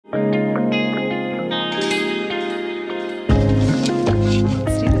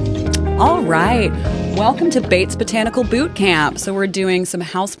right. Welcome to Bates Botanical Bootcamp. So we're doing some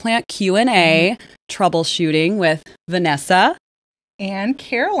houseplant Q&A, troubleshooting with Vanessa. And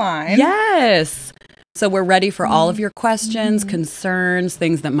Caroline. Yes. So we're ready for all of your questions, concerns,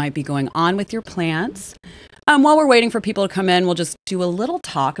 things that might be going on with your plants. While we're waiting for people to come in, we'll just do a little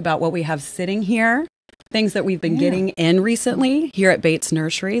talk about what we have sitting here, things that we've been getting in recently here at Bates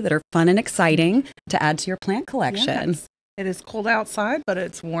Nursery that are fun and exciting to add to your plant collection. Yes. It is cold outside, but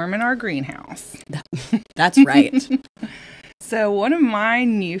it's warm in our greenhouse. That's right. So one of my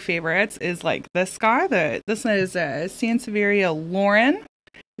new favorites is like this guy. This is a Sansevieria Lauren.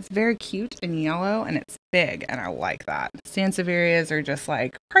 It's very cute and yellow, and it's big, and I like that. Sansevierias are just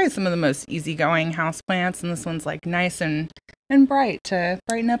like probably some of the most easygoing houseplants, and this one's like nice and bright to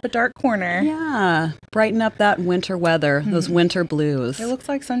brighten up a dark corner. Yeah, brighten up that winter weather, those winter blues. It looks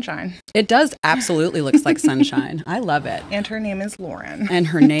like sunshine. It does absolutely looks like sunshine. I love it. And her name is Lauren. And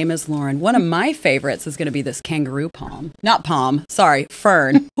her name is Lauren. One of my favorites is going to be this kangaroo palm. Not palm, sorry,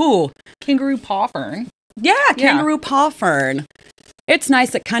 fern. Ooh. Kangaroo paw fern. Yeah, kangaroo paw fern. It's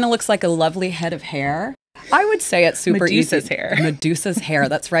nice. It kind of looks like a lovely head of hair. I would say it's super Medusa's easy. hair. Medusa's hair.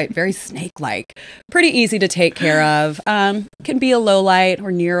 That's right. Very snake-like. Pretty easy to take care of. Can be a low light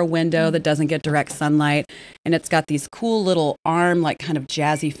or near a window that doesn't get direct sunlight. And it's got these cool little arm, like kind of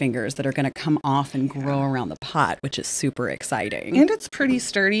jazzy fingers that are going to come off and grow around the pot, which is super exciting. And it's pretty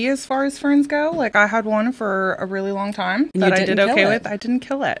sturdy as far as ferns go. Like I had one for a really long time that I did okay with. I didn't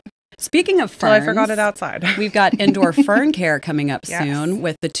kill it. Speaking of ferns, I forgot it outside. We've got indoor fern care coming up soon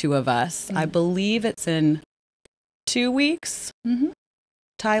with the two of us. I believe it's in 2 weeks.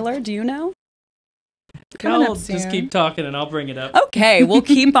 Tyler, do you know? I'll just keep talking and I'll bring it up. Okay, we'll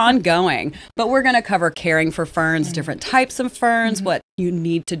keep on going. But we're going to cover caring for ferns, different types of ferns, what you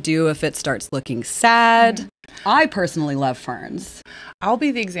need to do if it starts looking sad. I personally love ferns. I'll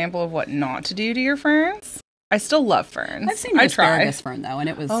be the example of what not to do to your ferns. I still love ferns. I've seen an asparagus fern, though, and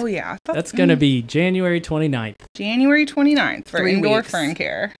it was... Oh, yeah. That's going to be January 29th. January 29th for 3 indoor weeks. fern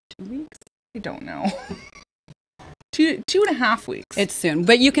care. 2 weeks? I don't know. 2.5 weeks. It's soon.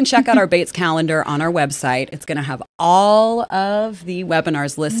 But you can check out our Bates calendar on our website. It's going to have all of the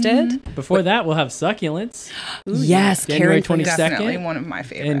webinars listed. Before that, we'll have succulents. Ooh, yes, January caring 22nd. Definitely one of my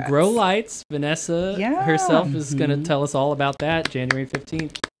favorites. And grow lights. Vanessa herself is going to tell us all about that January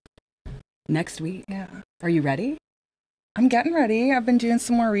 15th. Next week. Yeah. Are you ready? I'm getting ready. I've been doing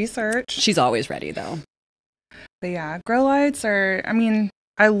some more research. She's always ready, though. But yeah, grow lights are, I mean,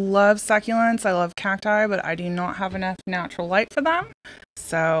 I love succulents. I love cacti, but I do not have enough natural light for them.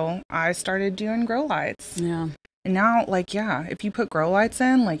 So I started doing grow lights. Yeah. And now, like, yeah, if you put grow lights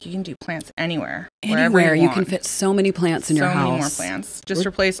in, like, you can do plants anywhere. Anywhere. You can fit so many plants in your house. So many more plants. Just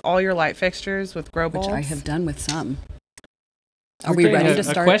replace all your light fixtures with grow bulbs. Which I have done with some. Are we ready to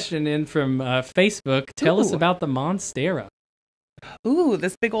start? A question in from Facebook. Tell us about the Monstera. Ooh,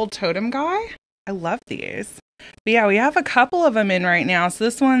 this big old totem guy. I love these. But yeah, we have a couple of them in right now. So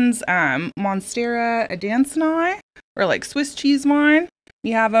this one's Monstera adansoni, or like Swiss cheese vine.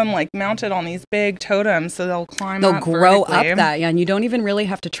 You have them like mounted on these big totems, so they'll climb up. They'll grow vertically. up that, yeah. And you don't even really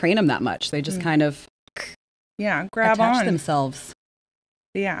have to train them that much. They just kind of grab attach on themselves.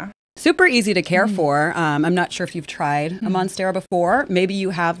 Yeah. Super easy to care for. I'm not sure if you've tried a Monstera before. Maybe you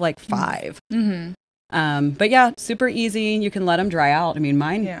have like 5. But yeah, super easy. You can let them dry out. I mean,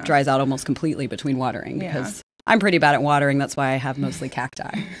 mine dries out almost completely between watering because I'm pretty bad at watering. That's why I have mostly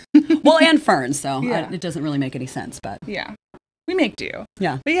cacti. Well, and ferns, so it doesn't really make any sense. But yeah, we make do.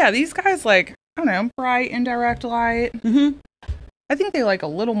 Yeah. But yeah, these guys like, I don't know, bright, indirect light. I think they like a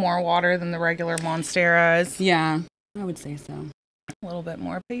little more water than the regular Monsteras. Yeah, I would say so. A little bit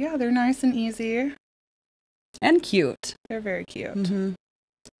more. But yeah, they're nice and easy. And cute. They're very cute.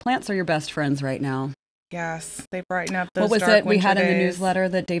 Plants are your best friends right now. Yes, they brighten up those What was dark it we had winter in the days. newsletter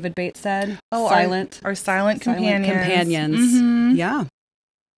that David Bates said? Oh, our silent companions. Companions. Yeah,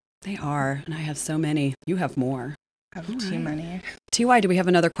 they are. And I have so many. You have more. I have too many. TY, do we have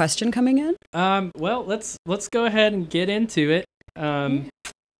another question coming in? Well, let's go ahead and get into it.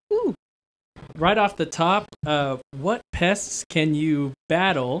 Right off the top, what pests can you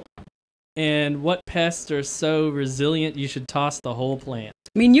battle, and what pests are so resilient you should toss the whole plant?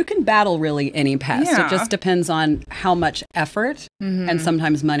 I mean, you can battle really any pest. Yeah. It just depends on how much effort and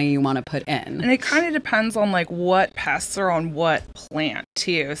sometimes money you want to put in. And it kind of depends on like what pests are on what plant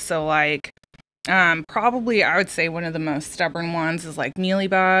too. So like probably I would say one of the most stubborn ones is like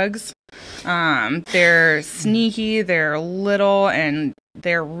mealybugs. They're sneaky, they're little, and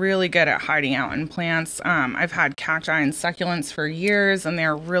they're really good at hiding out in plants. I've had cacti and succulents for years, and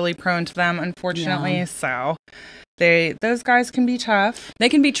they're really prone to them, unfortunately. Yeah. So those guys can be tough. They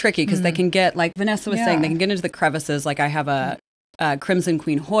can be tricky because they can get, like Vanessa was saying, they can get into the crevices. Like I have a Crimson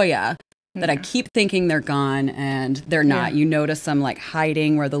Queen Hoya that I keep thinking they're gone and they're not. You notice them like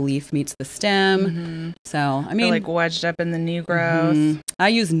hiding where the leaf meets the stem. So, I mean, they're like wedged up in the new growth. I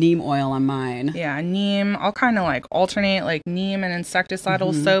use neem oil on mine. Yeah, neem. I'll kind of like alternate like neem and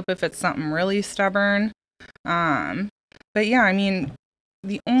insecticidal soap if it's something really stubborn. But yeah, I mean,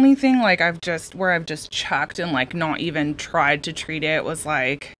 the only thing like I've just chucked and like not even tried to treat it was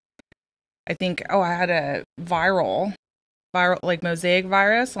like, I think, I had a viral like mosaic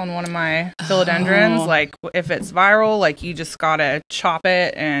virus on one of my philodendrons. Like if it's viral, like you just gotta chop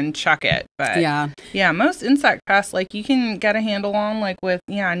it and chuck it. But yeah, most insect pests like you can get a handle on like with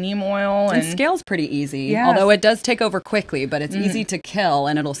neem oil, and scale's pretty easy. Although it does take over quickly, but it's easy to kill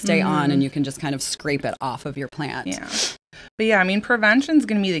and it'll stay on, and you can just kind of scrape it off of your plant. But yeah, I mean, prevention's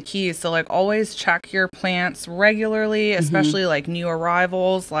going to be the key. So like always check your plants regularly, especially like new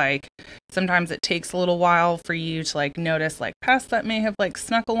arrivals. Like sometimes it takes a little while for you to like notice like pests that may have like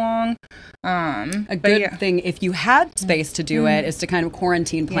snuck along. A good thing if you had space to do it is to kind of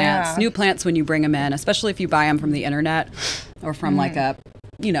quarantine plants, new plants when you bring them in, especially if you buy them from the internet or from like a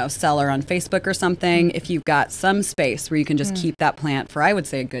seller on Facebook or something. If you've got some space where you can just keep that plant for, I would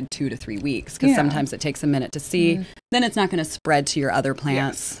say, a good 2 to 3 weeks, because sometimes it takes a minute to see. Then it's not going to spread to your other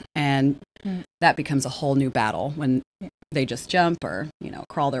plants, and that becomes a whole new battle when they just jump or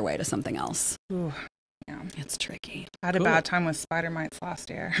crawl their way to something else. Ooh, yeah, it's tricky. I had a bad time with spider mites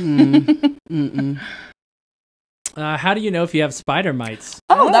last year. How do you know if you have spider mites?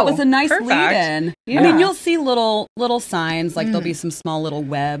 That was a nice lead-in. I mean, you'll see little signs, like there'll be some small little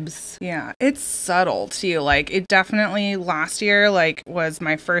webs. Yeah, it's subtle too. Like it definitely last year, like was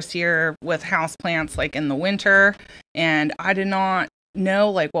my first year with houseplants, like in the winter, and I did not know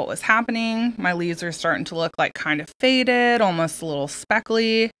like what was happening. My leaves were starting to look like kind of faded, almost a little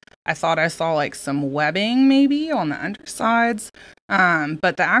speckly. I thought I saw like some webbing maybe on the undersides.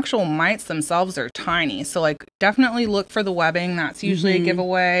 But the actual mites themselves are tiny. So like definitely look for the webbing. That's usually a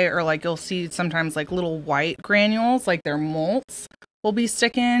giveaway. Or like you'll see sometimes like little white granules, like their molts will be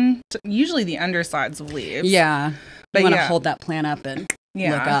sticking to usually the undersides of leaves. Yeah. But you want to hold that plant up and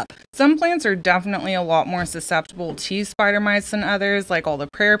look up. Some plants are definitely a lot more susceptible to spider mites than others, like all the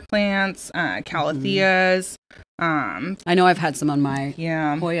prayer plants, calatheas. I know I've had some on my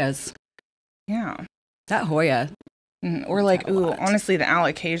Hoyas. Yeah. That Hoya. Or like, honestly, the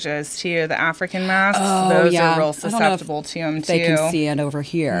alocasias too, the African masks, those are real susceptible to them too. They can see it over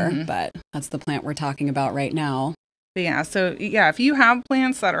here, but that's the plant we're talking about right now. But yeah, so yeah, if you have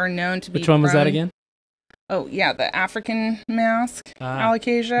plants that are known to be Which one was that again? Oh, yeah, the African mask,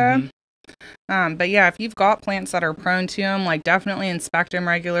 alocasia. But yeah, if you've got plants that are prone to them, like definitely inspect them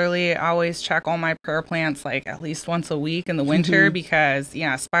regularly. I always check all my prayer plants like at least once a week in the winter because,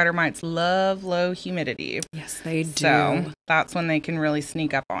 spider mites love low humidity. Yes, they do. So that's when they can really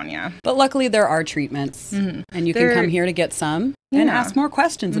sneak up on you. But luckily there are treatments and you can come here to get some and ask more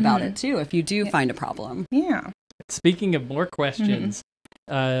questions about it too if you do find a problem. Yeah. Speaking of more questions,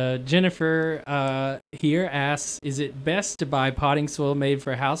 Jennifer here asks, is it best to buy potting soil made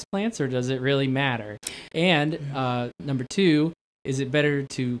for houseplants, or does it really matter? And number 2, is it better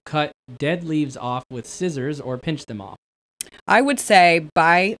to cut dead leaves off with scissors or pinch them off? I would say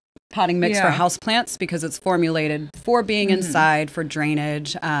buy potting mix for houseplants because it's formulated for being inside, for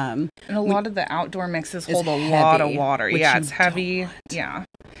drainage. And a lot of the outdoor mixes hold a lot of water. Yeah, it's heavy. Yeah.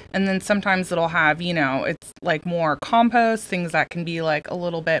 And then sometimes it'll have, it's like more compost, things that can be like a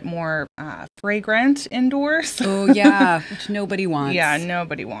little bit more fragrant indoors. Oh, yeah, which nobody wants. Yeah,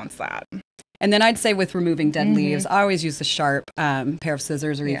 nobody wants that. And then I'd say with removing dead leaves, I always use a sharp pair of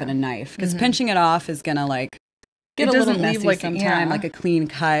scissors or even a knife because pinching it off is going to like get a little messy like a clean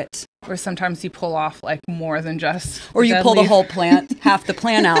cut. Or sometimes you pull off like more than just or you pull the whole plant, half the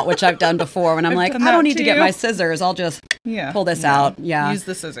plant out, which I've done before when I'm like, I don't need to get my scissors. I'll just pull this out. Yeah. Use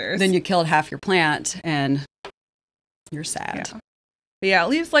the scissors. Then you killed half your plant and you're sad. Yeah. But yeah, it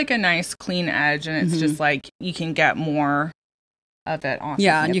leaves like a nice clean edge and it's just like you can get more of it off.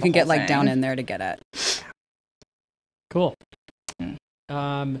 Yeah, and you can get like down in there to get it. Cool.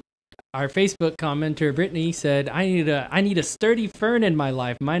 Our Facebook commenter Brittany said, "I need a sturdy fern in my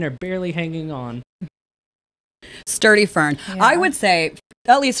life. Mine are barely hanging on." Sturdy fern. Yeah. I would say,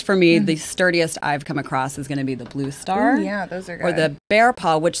 at least for me, the sturdiest I've come across is going to be the blue star. Ooh, yeah, those are good. Or the bear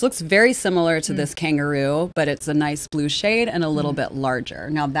paw, which looks very similar to this kangaroo, but it's a nice blue shade and a little bit larger.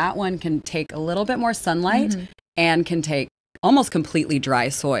 Now that one can take a little bit more sunlight and can take almost completely dry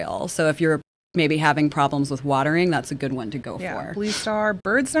soil. So if you're maybe having problems with watering, that's a good one to go for. Blue star,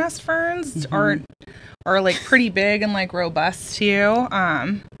 bird's nest ferns are like pretty big and like robust too.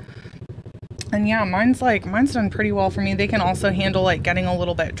 And yeah, mine's done pretty well for me. They can also handle like getting a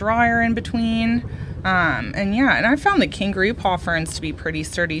little bit drier in between. And I found the kangaroo paw ferns to be pretty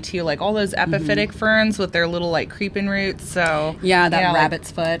sturdy too, like all those epiphytic ferns with their little like creeping roots. So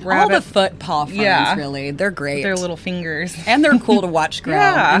rabbit's foot, all the foot paw ferns, really, they're great. With their little fingers, and they're cool to watch grow.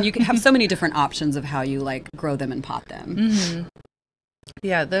 And you can have so many different options of how you like grow them and pot them.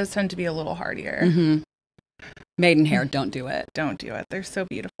 Yeah, those tend to be a little hardier. Maidenhair, don't do it. Don't do it. They're so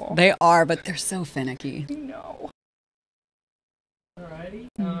beautiful. They are, but they're so finicky. I know. Alrighty.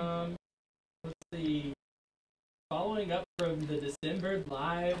 Let's see. Following up from the December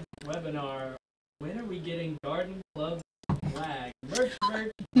live webinar, when are we getting Garden Club flag?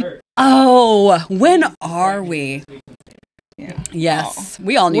 Merch. Oh, when are we? Yeah. Yes,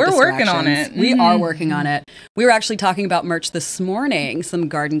 we all need We're working on it. We are working on it. We were actually talking about merch this morning, some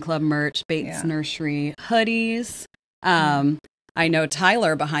Garden Club merch, Bates Nursery hoodies. I know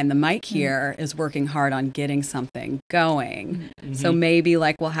Tyler behind the mic here is working hard on getting something going. So maybe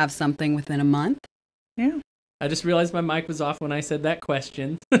like we'll have something within a month. Yeah. I just realized my mic was off when I said that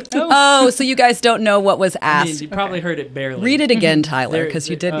question. Oh, so you guys don't know what was asked. I mean, you probably heard it barely. Read it again, Tyler, because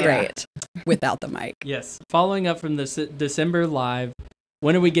you did great without the mic. Yes. Following up from the December live,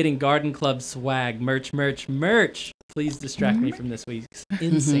 when are we getting Garden Club swag? Merch. Please distract me from this week's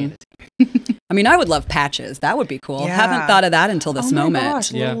insanity. I mean, I would love patches. That would be cool. Yeah. Haven't thought of that until this moment.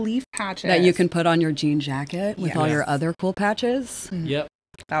 Gosh, little leaf patches. That you can put on your jean jacket with all your other cool patches. Yep.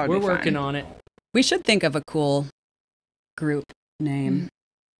 That would be We're working on it. We should think of a cool group name.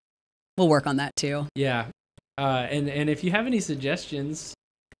 We'll work on that too. Yeah. And if you have any suggestions,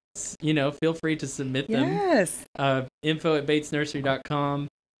 feel free to submit them. Yes. info@batesnursery.com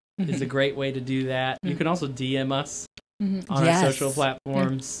is a great way to do that. You can also DM us on our social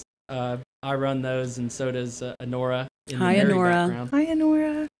platforms. I run those, and so does Honora in the background. Hi,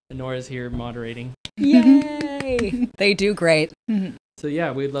 Honora. Honora's here moderating. Yay! They do great. So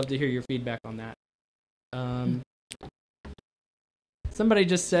yeah, we'd love to hear your feedback on that. Somebody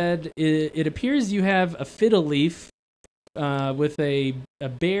just said, it appears you have a fiddle leaf with a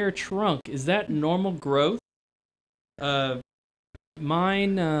bare trunk. Is that normal growth?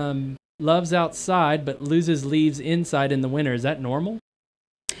 Mine loves outside but loses leaves inside in the winter. Is that normal?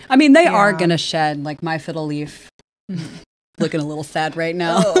 I mean, they are going to shed, like my fiddle leaf. Looking a little sad right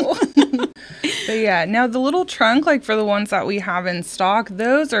now. But yeah, now the little trunk, like for the ones that we have in stock,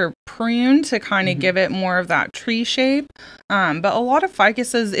 those are pruned to kind of give it more of that tree shape. But a lot of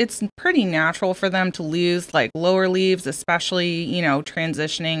ficuses, it's pretty natural for them to lose like lower leaves, especially,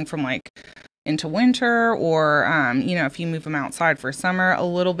 transitioning from like into winter or, if you move them outside for summer, a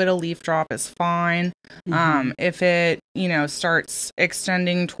little bit of leaf drop is fine. If it, starts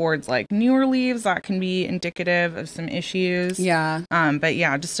extending towards like newer leaves, that can be indicative of some issues. Yeah. But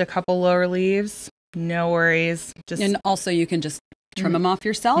yeah, just a couple lower leaves, no worries. And also you can just trim them off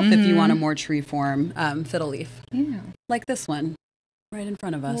yourself if you want a more tree form fiddle leaf. Yeah. Like this one right in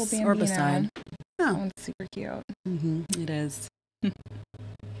front of us or beside. That one's super cute. It is.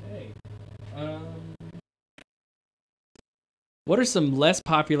 Okay. What are some less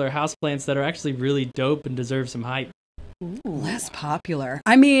popular houseplants that are actually really dope and deserve some hype? Ooh, less popular.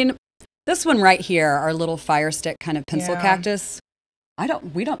 I mean, this one right here, our little fire stick kind of pencil cactus.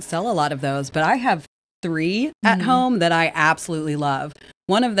 We don't sell a lot of those, but I have 3 at home that I absolutely love.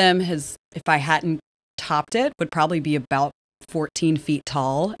 One of them has, if I hadn't topped it, would probably be about 14 feet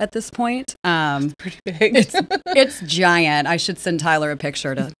tall at this point. Pretty big. It's giant. I should send Tyler a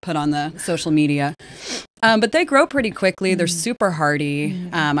picture to put on the social media. But they grow pretty quickly. They're super hardy.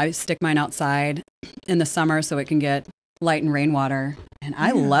 I stick mine outside in the summer so it can get light and rainwater, and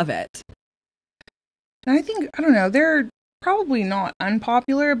I love it. And I think, I don't know, they're probably not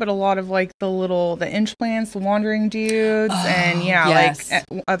unpopular, but a lot of like the inch plants, the wandering dudes, and like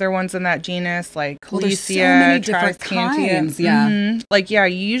other ones in that genus, like Calesia, so kinds. Like, you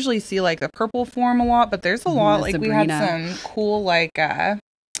usually see like the purple form a lot, but there's a lot, like Sabrina. We had some cool, like,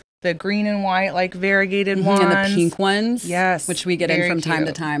 the green and white, like variegated ones. And the pink ones. Yes. Which we get in from time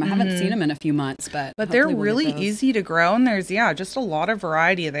to time. I haven't seen them in a few months, but they're really easy to grow, and there's, just a lot of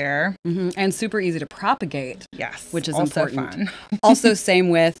variety there. And super easy to propagate. Yes. Which is also important. Fun. Also, same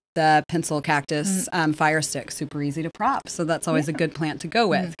with the pencil cactus fire stick. Super easy to prop. So that's always a good plant to go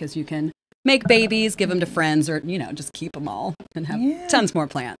with because you can make babies, give them to friends, or, just keep them all and have tons more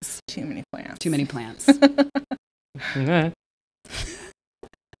plants. Too many plants. Too many plants.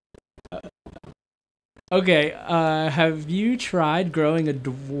 Okay, have you tried growing a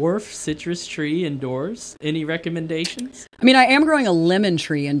dwarf citrus tree indoors? Any recommendations? I mean, I am growing a lemon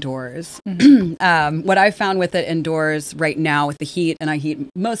tree indoors. What I've found with it indoors right now with the heat, and I heat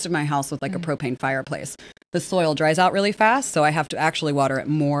most of my house with like a propane fireplace, the soil dries out really fast, so I have to actually water it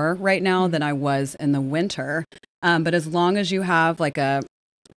more right now than I was in the winter. But as long as you have like a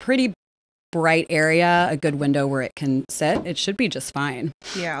pretty bright area, a good window where it can sit, it should be just fine.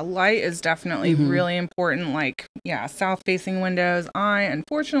 Yeah, light is definitely really important. Like, yeah, south facing windows. I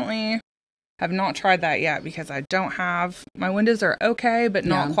unfortunately have not tried that yet because I don't have, my windows are okay, but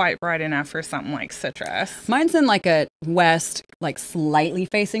not quite bright enough for something like citrus. Mine's in like a west, like slightly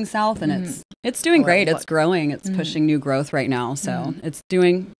facing south, and it's doing great. It's growing. It's pushing new growth right now, so it's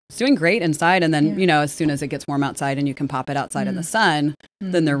doing great inside. And then as soon as it gets warm outside and you can pop it outside in the sun,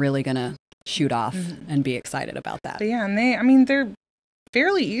 then they're really gonna shoot off and be excited about that. But yeah, and they're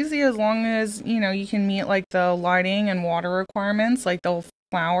fairly easy as long as, you can meet like the lighting and water requirements. Like they'll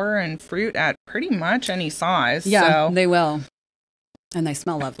flower and fruit at pretty much any size. Yeah, so. They will. And they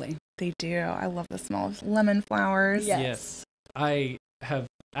smell lovely. They do. I love the smell of lemon flowers. Yes. I have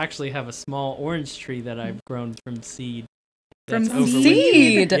a small orange tree that I've grown from seed. From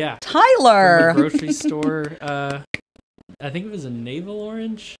seed? Yeah. Tyler! From a grocery store. I think it was a navel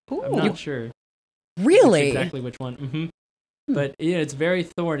orange. Ooh. I'm not sure. Really? Exactly which one. But it's very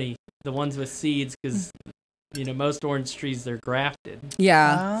thorny, the ones with seeds, because most orange trees, they're grafted.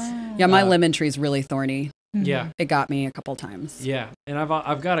 Yeah. Yeah, my lemon tree is really thorny. Yeah. It got me a couple times. Yeah. And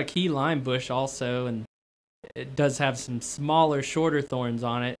I've got a key lime bush also, and it does have some smaller, shorter thorns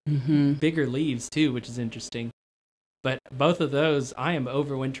on it. Bigger leaves too, which is interesting. But both of those, I am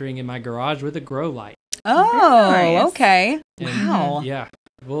overwintering in my garage with a grow light. Oh, nice. Okay. And, wow. Yeah.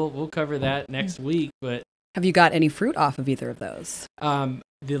 We'll cover that next week, but have you got any fruit off of either of those?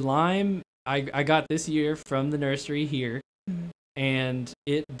 The lime I got this year from the nursery here, and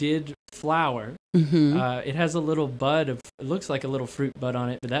it did flower. It has a little bud it looks like a little fruit bud on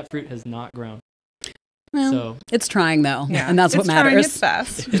it, but that fruit has not grown. Well, so it's trying though, and that's what matters. It's trying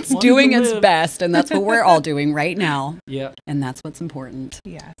its best. It's doing its best, and that's what we're all doing right now. Yeah, and that's what's important.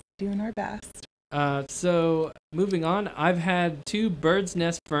 Yes, doing our best. So moving on, I've had 2 bird's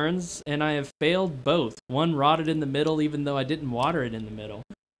nest ferns, and I have failed both. One rotted in the middle, even though I didn't water it in the middle.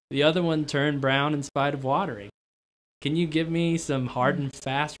 The other one turned brown in spite of watering. Can you give me some hard and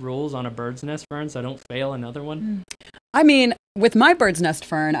fast rules on a bird's nest fern so I don't fail another one? I mean, with my bird's nest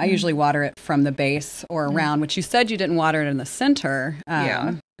fern, I usually water it from the base or around, which you said you didn't water it in the center.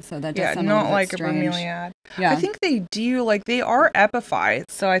 So that does sound not a like strange. a bromeliad. Yeah. I think they do, like they are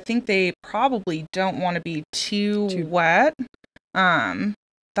epiphytes, so I think they probably don't want to be too wet.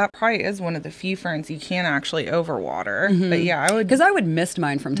 That probably is one of the few ferns you can actually overwater. But yeah, I would, because I would mist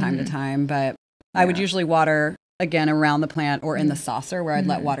mine from time to time, but I would usually water again around the plant or in the saucer where I'd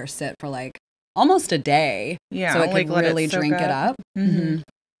let water sit for like almost a day. Yeah, so it could really drink it up.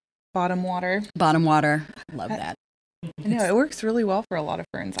 Bottom water. Bottom water. Love that. No, it works really well for a lot of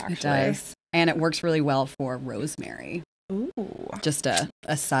ferns, actually. It does. And it works really well for rosemary. Ooh. Just a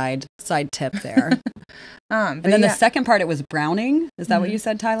side tip there. And then the second part, it was browning. Is that what you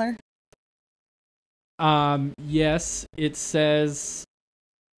said, Tyler? Yes, it says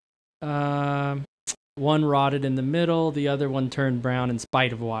one rotted in the middle, the other one turned brown in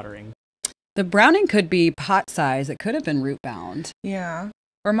spite of watering. The browning could be pot size. It could have been root bound. Yeah.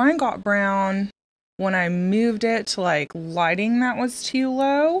 Or mine got brown when I moved it to like lighting that was too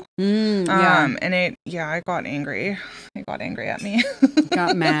low. And I got angry. It got angry at me.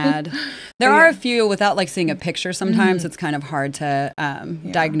 Got mad. There are a few, without like seeing a picture sometimes, it's kind of hard to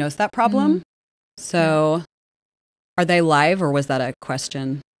diagnose that problem. So are they live, or was that a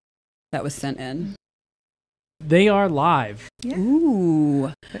question that was sent in? They are live. Yeah.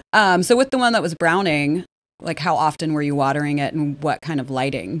 Ooh. So with the one that was browning, like how often were you watering it, and what kind of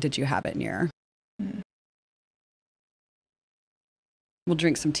lighting did you have it near? We'll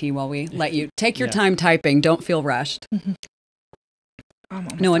drink some tea while we let you take your time typing. Don't feel rushed.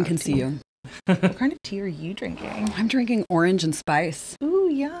 No one can see you. What kind of tea are you drinking? I'm drinking orange and spice. Ooh,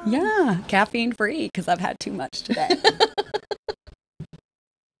 yeah. Yeah, caffeine free because I've had too much today.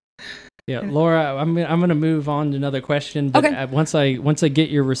 Yeah, Laura, I'm gonna move on to another question. But okay. Once I get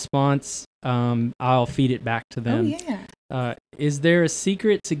your response, I'll feed it back to them. Oh yeah. Is there a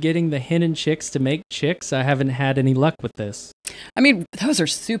secret to getting the hen and chicks to make chicks? I haven't had any luck with this. I mean, those are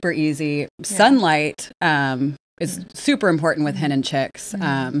super easy. Yeah. Sunlight is super important with hen and chicks.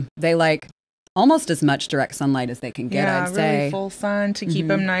 They like almost as much direct sunlight as they can get, I'd say. Really full sun to keep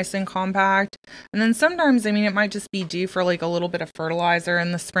them nice and compact. And then sometimes, I mean, it might just be due for like a little bit of fertilizer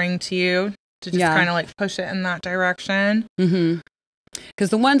in the spring too. to just kind of like push it in that direction. Mm-hmm. Because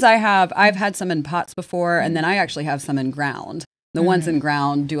the ones I've had some in pots before, and then I actually have some in ground. The ones in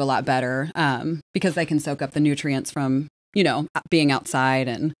ground do a lot better because they can soak up the nutrients from, being outside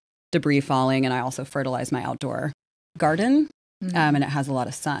and debris falling. And I also fertilize my outdoor garden, and it has a lot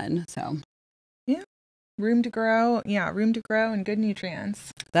of sun. So, yeah, room to grow. Yeah, room to grow and good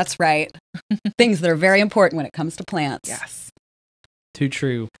nutrients. That's right. Things that are very important when it comes to plants. Yes. Too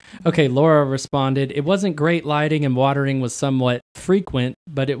true. Okay, Laura responded, it wasn't great lighting and watering was somewhat frequent,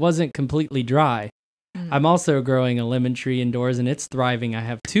 but it wasn't completely dry. I'm also growing a lemon tree indoors and it's thriving. I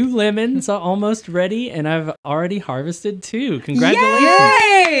have 2 lemons almost ready and I've already harvested 2. Congratulations.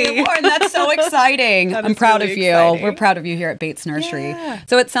 Yay! Lauren, that's so exciting. I'm proud of you. Exciting. We're proud of you here at Bates Nursery. Yeah.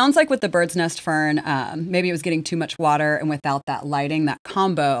 So it sounds like with the bird's nest fern, maybe it was getting too much water, and without that lighting, that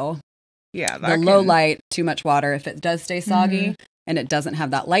combo, low light, too much water, if it does stay soggy, and it doesn't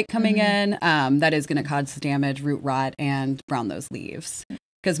have that light coming in, that is going to cause damage, root rot, and brown those leaves.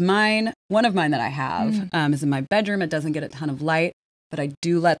 Because one of mine that I have is in my bedroom. It doesn't get a ton of light, but I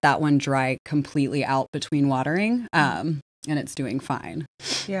do let that one dry completely out between watering, and it's doing fine.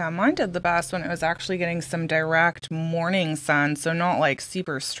 Yeah, mine did the best when it was actually getting some direct morning sun. So not like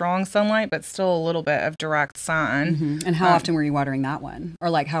super strong sunlight, but still a little bit of direct sun. And how often were you watering that one?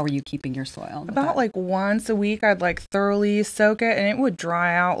 Or like, how were you keeping your soil? About like once a week, I'd like thoroughly soak it, and it would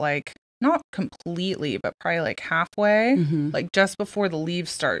dry out like not completely, but probably like halfway, like just before the leaves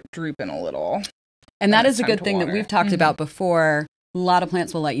start drooping a little. And that is a good thing that we've talked about before. A lot of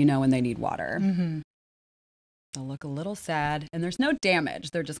plants will let you know when they need water. They'll look a little sad, and there's no damage.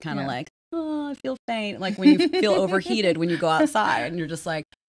 They're just kind of like, oh, I feel faint. Like when you feel overheated when you go outside, and you're just like,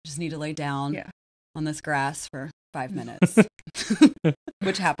 I just need to lay down on this grass for 5 minutes,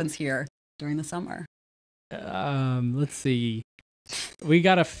 which happens here during the summer. Let's see. We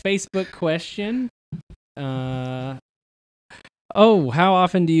got a Facebook question. How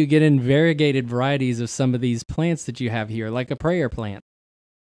often do you get in variegated varieties of some of these plants that you have here, like a prayer plant?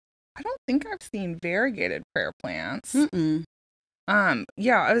 I don't think I've seen variegated prayer plants.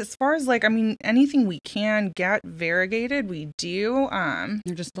 Yeah, as far as like, I mean, anything we can get variegated, we do.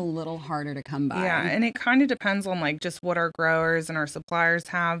 They're just a little harder to come by. Yeah, and it kind of depends on like just what our growers and our suppliers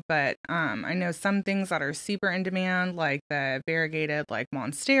have. But I know some things that are super in demand, like the variegated like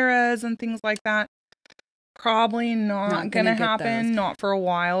monsteras and things like that. Probably not going to happen, not for a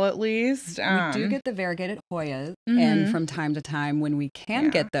while at least. We do get the variegated Hoyas in from time to time when we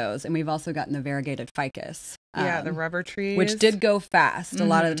can get those. And we've also gotten the variegated ficus. The rubber trees. Which did go fast. A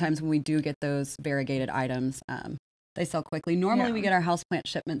lot of the times when we do get those variegated items, they sell quickly. Normally we get our houseplant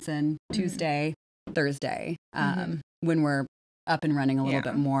shipments in Tuesday, Thursday, when we're up and running a little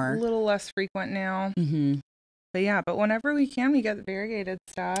bit more. A little less frequent now. But whenever we can, we get the variegated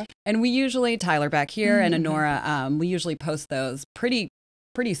stuff. And we usually, Tyler back here and Honora, we usually post those pretty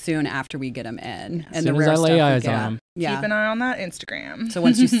soon after we get them in. And the rare stuff we get. On them. Yeah. Keep an eye on that Instagram. So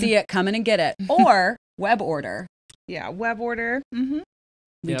once you see it, come in and get it. Or web order. Yeah, web order.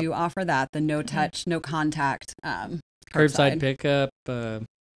 We do offer that, the no touch, no contact curbside pickup.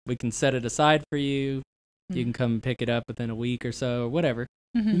 We can set it aside for you. You can come pick it up within a week or so, or whatever.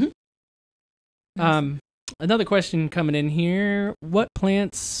 Another question coming in here. What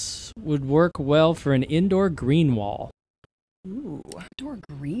plants would work well for an indoor green wall? Ooh, indoor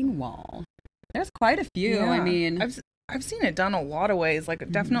green wall. There's quite a few. Yeah. I mean, I've seen it done a lot of ways. Like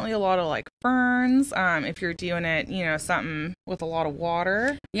definitely a lot of like ferns. If you're doing it, something with a lot of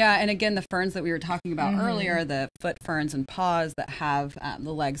water. Yeah, and again, the ferns that we were talking about earlier, the foot ferns and paws that have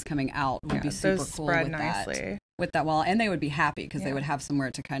the legs coming out would be super cool spread with nicely. With that wall, and they would be happy because they would have somewhere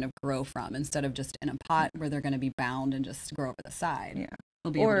to kind of grow from instead of just in a pot where they're going to be bound and just grow over the side. Yeah,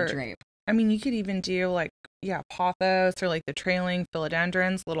 they'll be able to drape. I mean, you could even do like pothos or like the trailing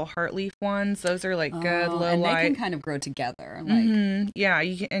philodendrons, little heartleaf ones. Those are like good low and light. They can kind of grow together. Like yeah,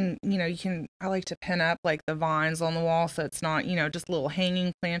 you can. I like to pin up like the vines on the wall so it's not just a little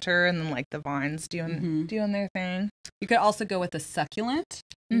hanging planter and then like the vines doing their thing. You could also go with a succulent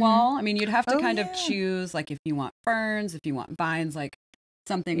wall. I mean, you'd have to kind of choose like if you want ferns, if you want vines, like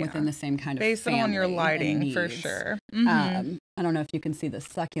something within the same kind of based on your lighting for sure. I don't know if you can see the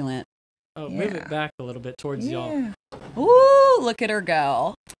succulent. Oh, move it back a little bit towards y'all. Ooh, look at her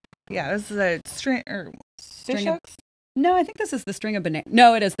go. Yeah, this is a string or fish hooks. No, I think this is the string of banana.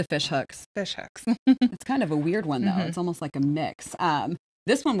 No, it is the fish hooks. Fish hooks. It's kind of a weird one though. It's almost like a mix.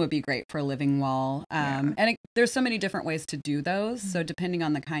 This one would be great for a living wall. And there's so many different ways to do those. So depending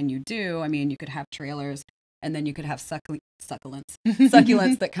on the kind you do, I mean, you could have trailers. and then you could have succulents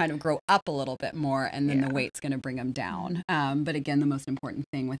that kind of grow up a little bit more, and then the weight's going to bring them down. But again, the most important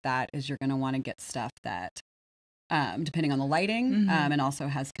thing with that is you're going to want to get stuff that, depending on the lighting, and also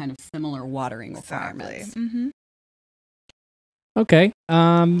has kind of similar watering requirements. Okay.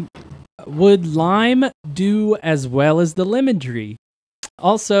 Would lime do as well as the lemon tree?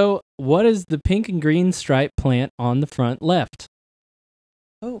 Also, what is the pink and green stripe plant on the front left?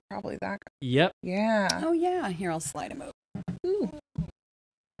 Oh, probably that guy. Yep. Yeah. Oh, yeah. Here, I'll slide him over. Ooh.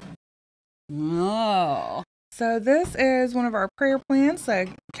 Oh. So this is one of our prayer plants, like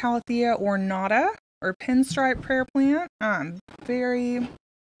Calathea ornata, or pinstripe prayer plant.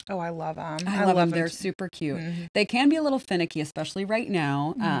 I love them. I love them. They're super cute. They can be a little finicky, especially right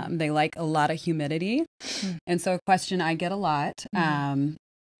now. They like a lot of humidity. And so a question I get a lot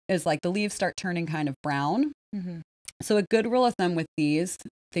is like the leaves start turning kind of brown. So a good rule of thumb with these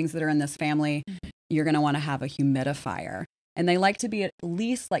things that are in this family, you're going to want to have a humidifier. And they like to be at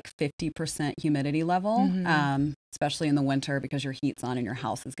least like 50% humidity level, especially in the winter because your heat's on and your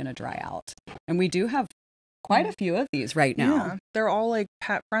house is going to dry out. And we do have quite a few of these right now. Yeah, they're all like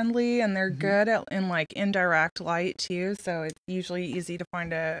pet friendly, and they're good in like indirect light too. So it's usually easy to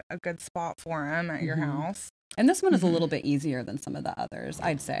find a good spot for them at your house. And this one is a little bit easier than some of the others,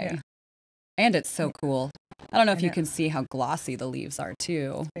 I'd say. Yeah. And it's so cool. I don't know if you can see how glossy the leaves are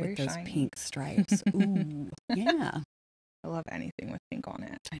too, with those pink stripes. Ooh, yeah. I love anything with pink on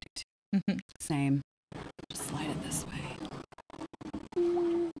it. I do too. Same. Just slide it this way.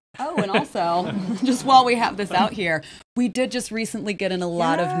 Oh, and also, just while we have this out here, we did just recently get in a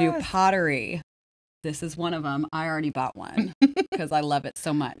lot of new pottery. This is one of them. I already bought one because I love it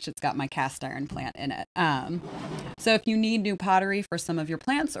so much. It's got my cast iron plant in it. So if you need new pottery for some of your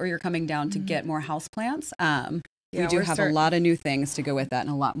plants, or you're coming down to get more house plants, we do have a lot of new things to go with that,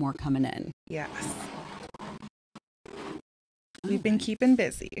 and a lot more coming in. Yes. We've been keeping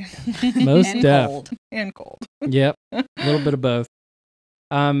busy. Most and cold. And cold. Yep. A little bit of both.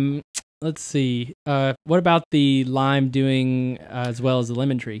 Let's see. What about the lime doing as well as the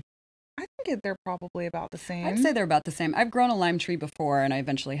lemon tree? I think they're probably about the same. I'd say they're about the same. I've grown a lime tree before, and I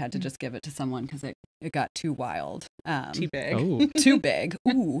eventually had to just give it to someone because it got too wild. Too big. Oh. Too big.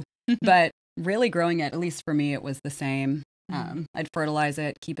 Ooh. But really growing it, at least for me, it was the same. I'd fertilize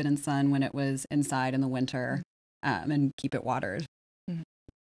it, keep it in sun when it was inside in the winter, and keep it watered.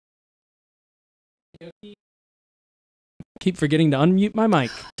 Keep forgetting to unmute my mic.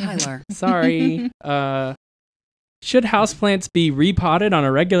 Tyler. Sorry. Should houseplants be repotted on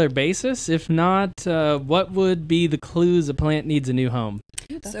a regular basis? If not, what would be the clues a plant needs a new home?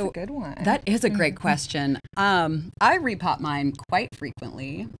 That's a good one. That is a great question. I repot mine quite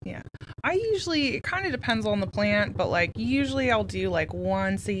frequently. Yeah. I usually, it kind of depends on the plant, but like usually I'll do like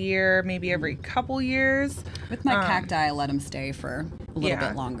once a year, maybe every couple years. With my cacti, I let them stay for a little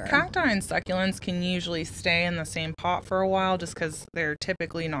bit longer. Cacti and succulents can usually stay in the same pot for a while just because they're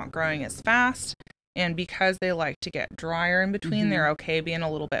typically not growing as fast. And because they like to get drier in between, they're okay being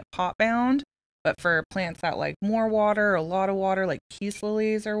a little bit pot bound. But for plants that like more water, a lot of water, like peace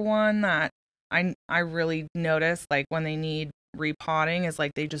lilies are one that I really notice, like when they need repotting, is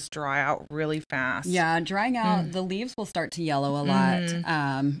like they just dry out really fast. Yeah, drying out, the leaves will start to yellow a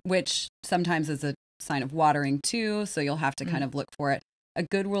lot, which sometimes is a sign of watering too. So you'll have to kind of look for it. A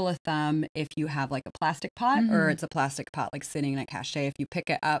good rule of thumb, if you have like a plastic pot or it's a plastic pot like sitting in a cachet, if you pick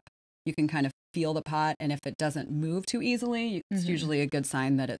it up, you can kind of feel the pot, and if it doesn't move too easily, it's usually a good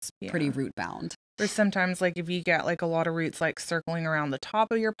sign that it's pretty root bound. Or sometimes like if you get like a lot of roots like circling around the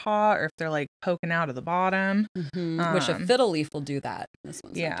top of your pot, or if they're like poking out of the bottom. Which a fiddle leaf will do that. This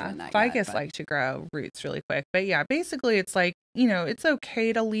one's not doing that ficus yet, like to grow roots really quick. But yeah, basically it's like, you know, it's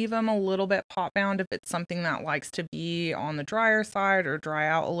okay to leave them a little bit pot bound if it's something that likes to be on the drier side or dry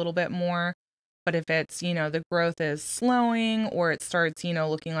out a little bit more. But if it's, you know, the growth is slowing, or it starts, you know,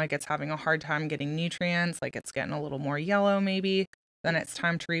 looking like it's having a hard time getting nutrients, like it's getting a little more yellow maybe, then it's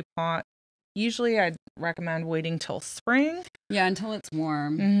time to repot. Usually I'd recommend waiting till spring. Yeah, until it's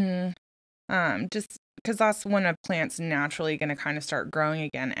warm. Just because that's when a plant's naturally going to kind of start growing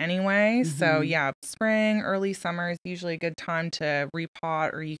again anyway. So yeah, spring, early summer is usually a good time to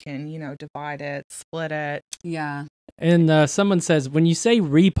repot, or you can, you know, divide it, split it. Yeah. And someone says, when you say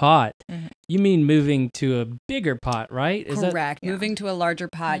repot, you mean moving to a bigger pot, right? Correct. Moving to a larger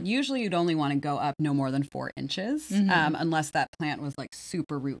pot. Usually you'd only want to go up no more than 4 inches, unless that plant was like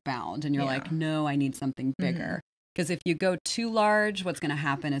super root bound and you're like, no, I need something bigger. Because if you go too large, what's going to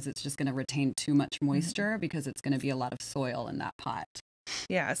happen is it's just going to retain too much moisture because it's going to be a lot of soil in that pot.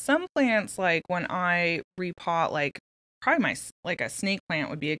 Yeah. Some plants, like when I repot, like probably like a snake plant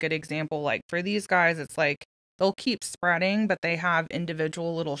would be a good example. Like for these guys, it's like they'll keep spreading, but they have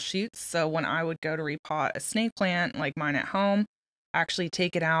individual little shoots. So when I would go to repot a snake plant like mine at home, actually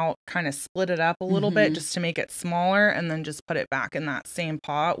take it out, kind of split it up a little bit just to make it smaller, and then just put it back in that same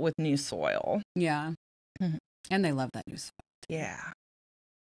pot with new soil. Yeah. And they love that new soil. Yeah.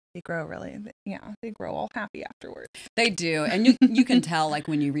 They grow they grow all happy afterwards. They do. And you can tell, like,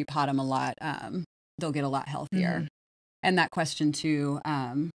 when you repot them a lot, they'll get a lot healthier. And that question too,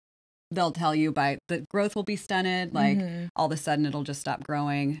 they'll tell you the growth will be stunted, like all of a sudden it'll just stop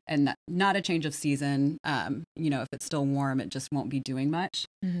growing, and not a change of season. If it's still warm, it just won't be doing much.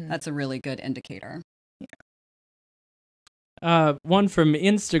 That's a really good indicator. Yeah. One from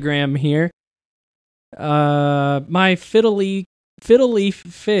Instagram here. My fiddle leaf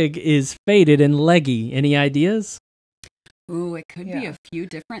fig is faded and leggy. Any ideas? Ooh, it could be a few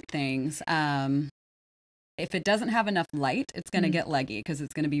different things. If it doesn't have enough light, it's going to get leggy because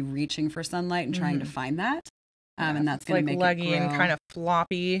it's going to be reaching for sunlight and trying to find that. And that's going to make leggy it grow. And kind of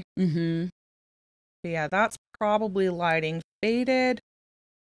floppy. Yeah, that's probably lighting. Faded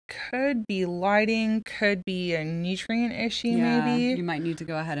could be lighting, could be a nutrient issue maybe. You might need to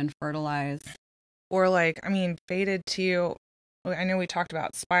go ahead and fertilize. Or faded too. I know we talked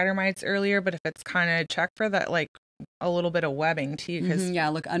about spider mites earlier, but if it's kind of check for that, like a little bit of webbing too. Cause,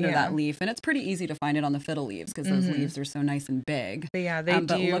 look under that leaf. And it's pretty easy to find it on the fiddle leaves because those leaves are so nice and big. But yeah, they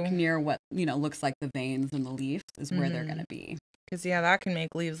do. But look near what, looks like the veins in the leaves is where they're going to be. Because, that can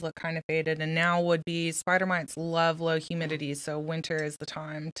make leaves look kind of faded. And now spider mites love low humidity. So winter is the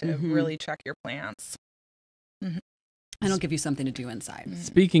time to really check your plants. And it'll give you something to do inside.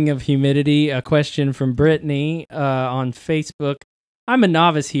 Speaking of humidity, a question from Brittany on Facebook. I'm a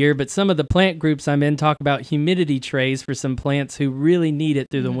novice here, but some of the plant groups I'm in talk about humidity trays for some plants who really need it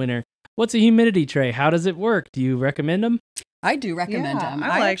through the winter. What's a humidity tray? How does it work? Do you recommend them? I do recommend them.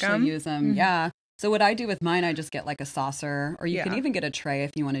 I actually them. Use them. Yeah. So what I do with mine, I just get like a saucer, or you can even get a tray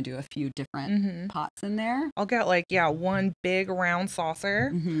if you want to do a few different pots in there. I'll get one big round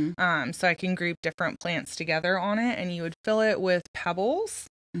saucer, so I can group different plants together on it, and you would fill it with pebbles,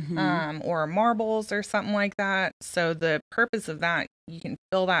 or marbles or something like that. So the purpose of that, you can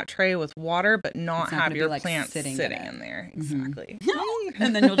fill that tray with water, but not have your plants sitting in there. Exactly.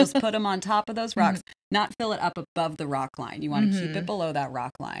 And then you'll just put them on top of those rocks, not fill it up above the rock line. You want to keep it below that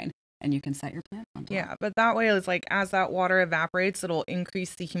rock line. And you can set your plant on top. Yeah, but that way it's like as that water evaporates, it'll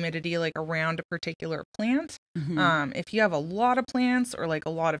increase the humidity around a particular plant. If you have a lot of plants or a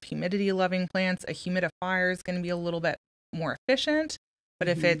lot of humidity loving plants, a humidifier is going to be a little bit more efficient. But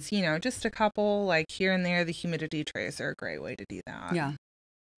if it's, just a couple here and there, the humidity trays are a great way to do that. Yeah.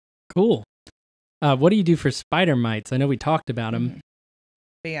 Cool. What do you do for spider mites? I know we talked about them.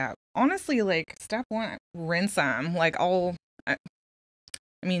 But yeah, honestly, step one, rinse them.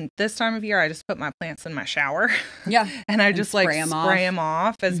 This time of year, I just put my plants in my shower. Yeah. And I just spray them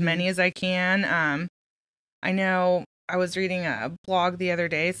off as many as I can. I know I was reading a blog the other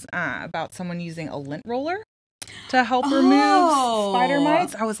day about someone using a lint roller to help remove spider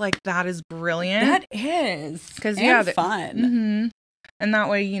mites. I was like, that is brilliant. That is. Because, fun. And that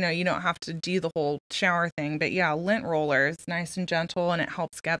way, you don't have to do the whole shower thing. But yeah, lint roller is nice and gentle, and it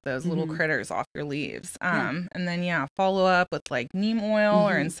helps get those little critters off your leaves. And then, follow up with neem oil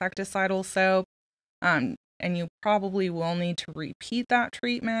or insecticidal soap. And you probably will need to repeat that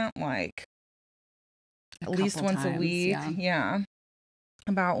treatment at least once a week. Yeah.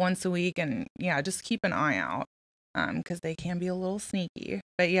 About once a week. And just keep an eye out. Because they can be a little sneaky.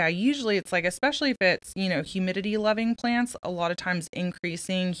 But yeah, usually it's especially if it's, humidity loving plants, a lot of times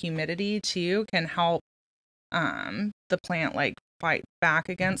increasing humidity too can help the plant fight back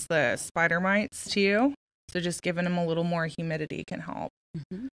against the spider mites too. So just giving them a little more humidity can help.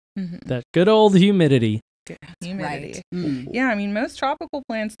 That good old humidity. Humidity. Right. Yeah, most tropical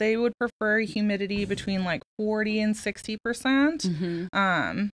plants, they would prefer humidity between 40 and 60%.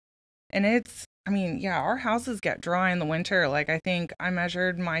 And it's, our houses get dry in the winter. I think I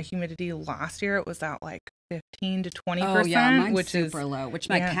measured my humidity last year. It was at 15 to 20%. Oh, yeah, mine's which super is low, which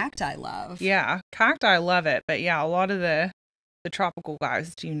my cacti love. Yeah, cacti love it. But yeah, a lot of the tropical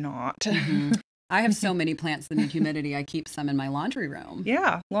guys do not. I have so many plants that need humidity. I keep some in my laundry room.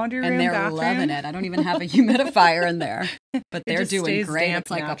 Yeah, laundry room, and they're bathroom. Loving it. I don't even have a humidifier in there, but they're doing great.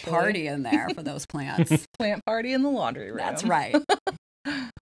 It's like naturally. A party in there for those plants. Plant party in the laundry room. That's right.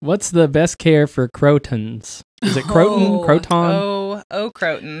 What's the best care for crotons? Is it croton? Croton?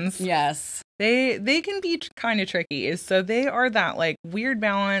 Crotons. Yes. They can be kind of tricky. So they are that weird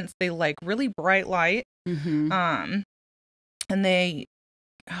balance. They really bright light. And they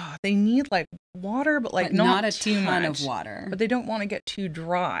they need like water, but like not a too ton much of water. But they don't want to get too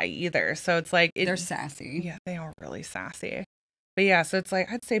dry either. So it's like they're sassy. Yeah, they are really sassy. But yeah, so it's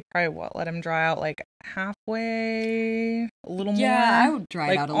like I'd say probably let them dry out like halfway, a little more. Yeah, I would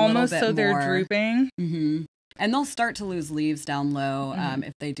dry it out a little bit more. Almost so they're drooping. Mm-hmm. And they'll start to lose leaves down low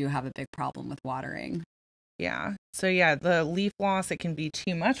if they do have a big problem with watering. Yeah. So yeah, the leaf loss, it can be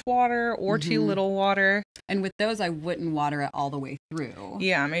too much water or too little water. And with those, I wouldn't water it all the way through.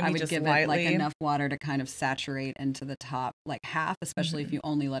 Yeah, maybe I would just give lightly. it like enough water to kind of saturate into the top, like half, especially if you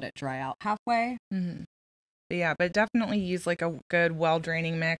only let it dry out halfway. Mm-hmm. But yeah, but definitely use like a good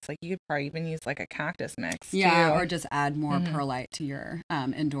well-draining mix. Like you could probably even use like a cactus mix. Yeah, too. or just add more perlite to your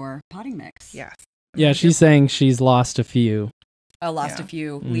indoor potting mix. Yes. Yeah, she's saying she's lost a few. Lost a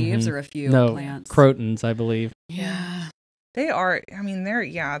few leaves or a few plants? Crotons, I believe. Yeah. They are, I mean,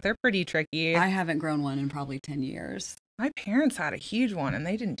 they're pretty tricky. I haven't grown one in probably 10 years. My parents had a huge one and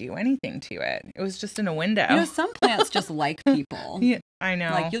they didn't do anything to it. It was just in a window. You know, some plants just like people. Yeah, I know.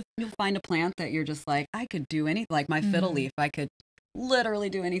 Like you'll find a plant that you're just like, I could do anything. Like my fiddle leaf, I could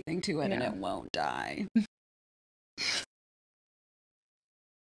literally do anything to it and it won't die.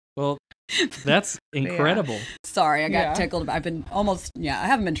 Well, that's incredible. Sorry, I got tickled. I've been I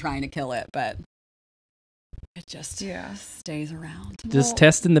haven't been trying to kill it, but it just stays around. Just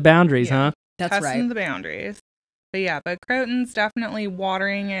testing the boundaries, huh? That's right. Testing the boundaries. But yeah, but crotons, definitely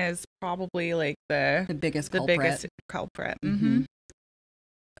watering is probably like the biggest culprit. Mm-hmm.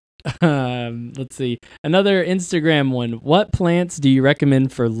 Let's see. Another Instagram one. What plants do you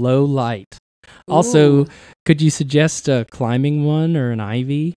recommend for low light? Ooh. Also, could you suggest a climbing one or an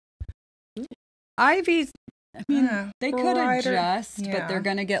ivy? Ivies, I mean, they could adjust, but they're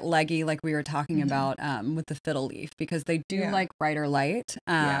going to get leggy like we were talking about with the fiddle leaf because they do like brighter light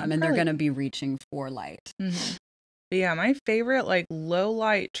and they're going to be reaching for light. Mm-hmm. But yeah, my favorite like low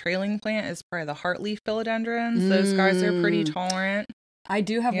light trailing plant is probably the heartleaf philodendrons. Those guys are pretty tolerant. I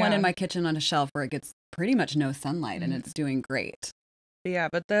do have one in my kitchen on a shelf where it gets pretty much no sunlight and it's doing great. But yeah,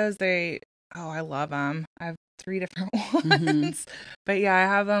 but those, I love them. I have 3 different ones. But yeah, I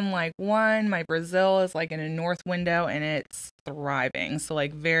have them like my Brazil is like in a north window and it's thriving. So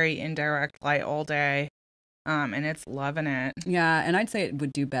like very indirect light all day. And it's loving it. Yeah. And I'd say it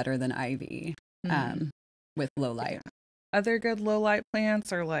would do better than ivy with low light. Yeah. Other good low light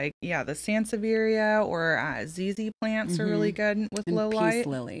plants are like, the Sansevieria or ZZ plants are really good with low light.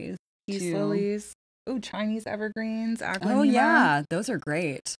 Peace lilies. Oh, Chinese evergreens. Aglaonema. Oh, yeah. Those are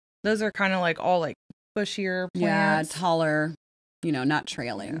great. Those are kind of like all like bushier plants. Yeah, taller, not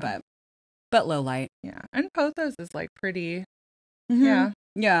trailing, but low light. Yeah. And pothos is like pretty. Yeah.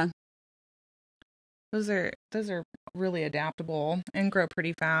 Yeah. Those are really adaptable and grow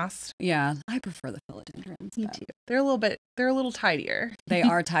pretty fast. Yeah, I prefer the philodendrons. Me too. They're a little tidier. They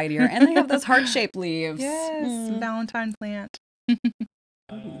are tidier, and they have those heart-shaped leaves. Yes, Valentine plant.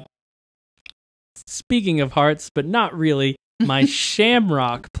 Speaking of hearts, but not really, my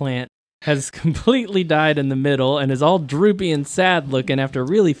shamrock plant has completely died in the middle and is all droopy and sad looking after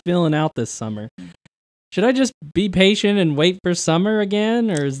really filling out this summer. Should I just be patient and wait for summer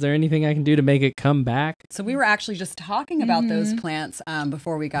again, or is there anything I can do to make it come back? So we were actually just talking about those plants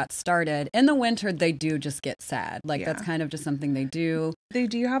before we got started. In the winter, they do just get sad. Like that's kind of just something they do. They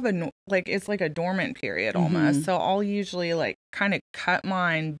do have it's like a dormant period almost. So I'll usually like kind of cut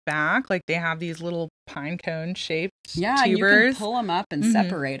mine back. Like they have these little pine cone shaped tubers. You can pull them up and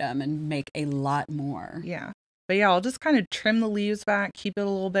separate them and make a lot more. Yeah. But yeah, I'll just kind of trim the leaves back, keep it a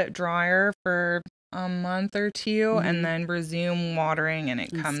little bit drier for a month or two, and then resume watering, and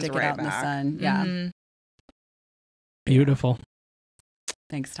it comes stick right it out back. In the sun. Yeah. Beautiful.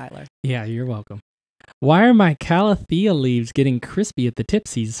 Thanks, Tyler. Yeah, you're welcome. Why are my calathea leaves getting crispy at the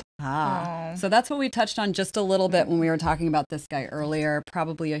tipsies? So that's what we touched on just a little bit when we were talking about this guy earlier.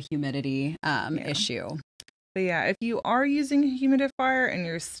 Probably a humidity issue. But yeah, if you are using a humidifier and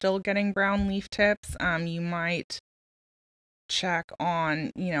you're still getting brown leaf tips, you might check on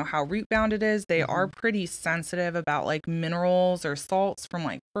how root bound it is. They are pretty sensitive about like minerals or salts from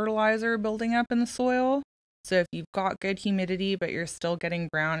like fertilizer building up in the soil. So if you've got good humidity but you're still getting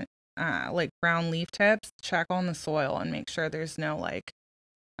brown leaf tips, check on the soil and make sure there's no like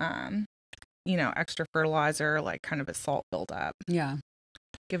extra fertilizer, like kind of a salt buildup. Yeah,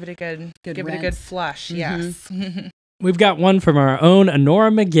 give it a good rinse. It a good flush. Yes. We've got one from our own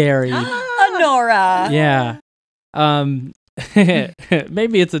Honora McGarry. Honora. Yeah.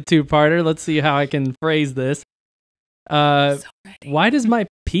 Maybe it's a two-parter. Let's see how I can phrase this. Why does my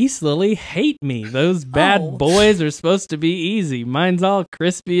peace lily hate me? Those bad boys are supposed to be easy. Mine's all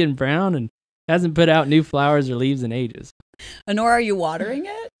crispy and brown and hasn't put out new flowers or leaves in ages. Honora, are you watering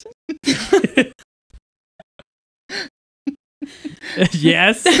it?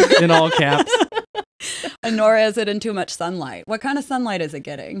 Yes, in all caps. Honora, is it in too much sunlight? What kind of sunlight is it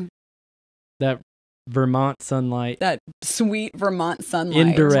getting? That Vermont sunlight. That sweet Vermont sunlight.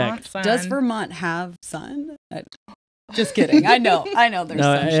 Indirect. Does Vermont have sun? Just kidding. I know there's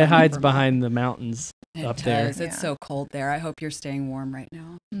no, sunshine. it hides behind the mountains up there. It's so cold there. I hope you're staying warm right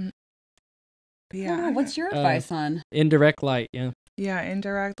now. Yeah. What's your advice on? Indirect light, yeah. Yeah,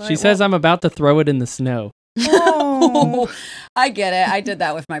 indirect light. She says I'm about to throw it in the snow. Oh, I get it. I did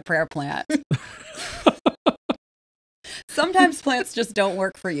that with my prayer plant. Sometimes plants just don't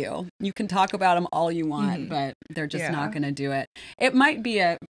work for you. You can talk about them all you want, but they're just not going to do it. It might be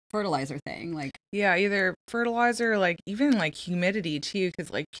a fertilizer thing, like either fertilizer, like even like humidity too, because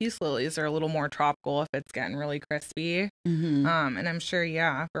like peace lilies are a little more tropical if it's getting really crispy. And I'm sure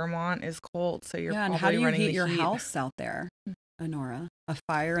Vermont is cold, so you're probably and how do you running heat your house out there, Honora? A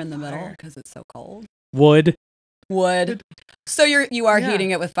fire in the middle because it's so cold. Wood. So you are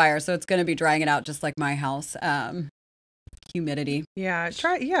heating it with fire, so it's going to be drying it out just like my house. Humidity. Maybe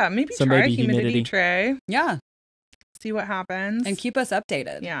try a humidity tray. Yeah. See what happens. And keep us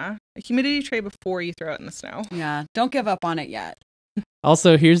updated. Yeah. A humidity tray before you throw it in the snow. Yeah. Don't give up on it yet.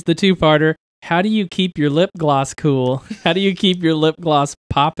 Also, here's the two-parter. How do you keep your lip gloss cool? How do you keep your lip gloss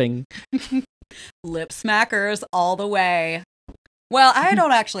popping? Lip smackers all the way. Well, I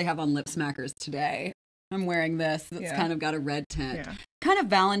don't actually have on lip smackers today. I'm wearing this. That's kind of got a red tint. Yeah. Kind of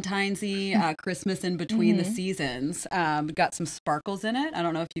Valentine's-y, Christmas in between the seasons. Got some sparkles in it. I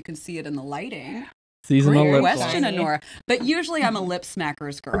don't know if you can see it in the lighting. Seasonal lip question, Honora. But usually I'm a lip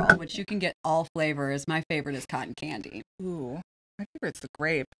smackers girl, which you can get all flavors. My favorite is cotton candy. Ooh. My favorite's the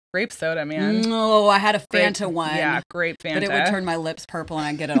grape soda, man. Oh, I had a Fanta one. Yeah, grape Fanta. But it would turn my lips purple and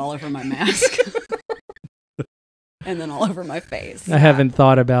I'd get it all over my mask. And then all over my face. I haven't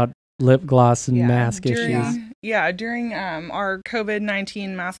thought about lip gloss and mask issues. During our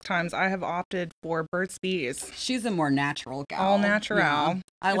COVID-19 mask times, I have opted for Burt's Bees. She's a more natural gal. All natural. Yeah.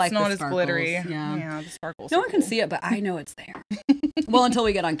 I like not the as sparkles. glittery. Yeah, the sparkles. No one can see it, but I know it's there. Well, until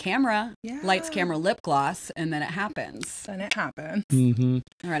we get on camera, lights, camera, lip gloss, and then it happens. Then it happens.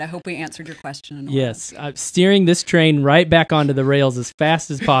 All right, I hope we answered your question, Honora. Yes, steering this train right back onto the rails as fast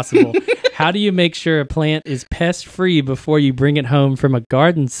as possible. How do you make sure a plant is pest-free before you bring it home from a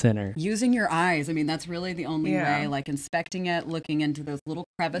garden center? Using your eyes. I mean, that's really the only way, like inspecting it, looking into those little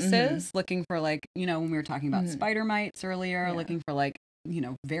crevices, looking for like, when we were talking about spider mites earlier, looking for like,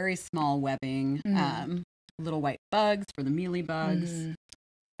 very small webbing, little white bugs for the mealy bugs.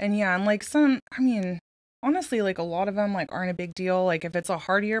 And and like honestly, like a lot of them like aren't a big deal. Like if it's a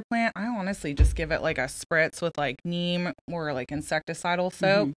hardier plant, I honestly just give it like a spritz with like neem or like insecticidal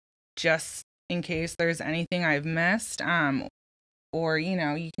soap, just in case there's anything I've missed. Or,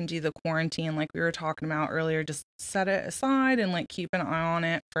 you can do the quarantine like we were talking about earlier, just set it aside and like keep an eye on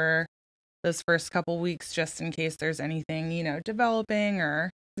it for those first couple weeks, just in case there's anything, developing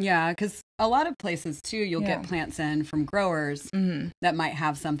or. Yeah, because a lot of places too, you'll get plants in from growers that might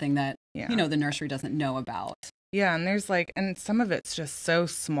have something that, the nursery doesn't know about. Yeah, and there's and some of it's just so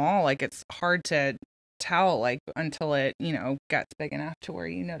small, like it's hard to tell like until it, gets big enough to where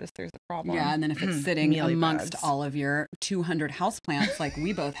you notice there's a problem. Yeah, and then if it's sitting amongst all of your 200 houseplants like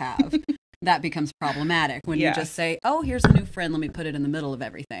we both have, that becomes problematic when you just say, oh, here's a new friend, let me put it in the middle of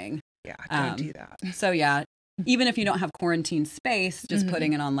everything. Yeah, don't do that. So even if you don't have quarantine space, just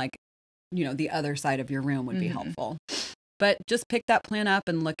putting it on like, the other side of your room would be helpful. But just pick that plant up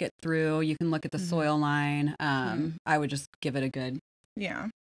and look it through. You can look at the soil line. I would just give it a good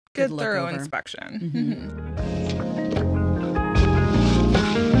thorough inspection.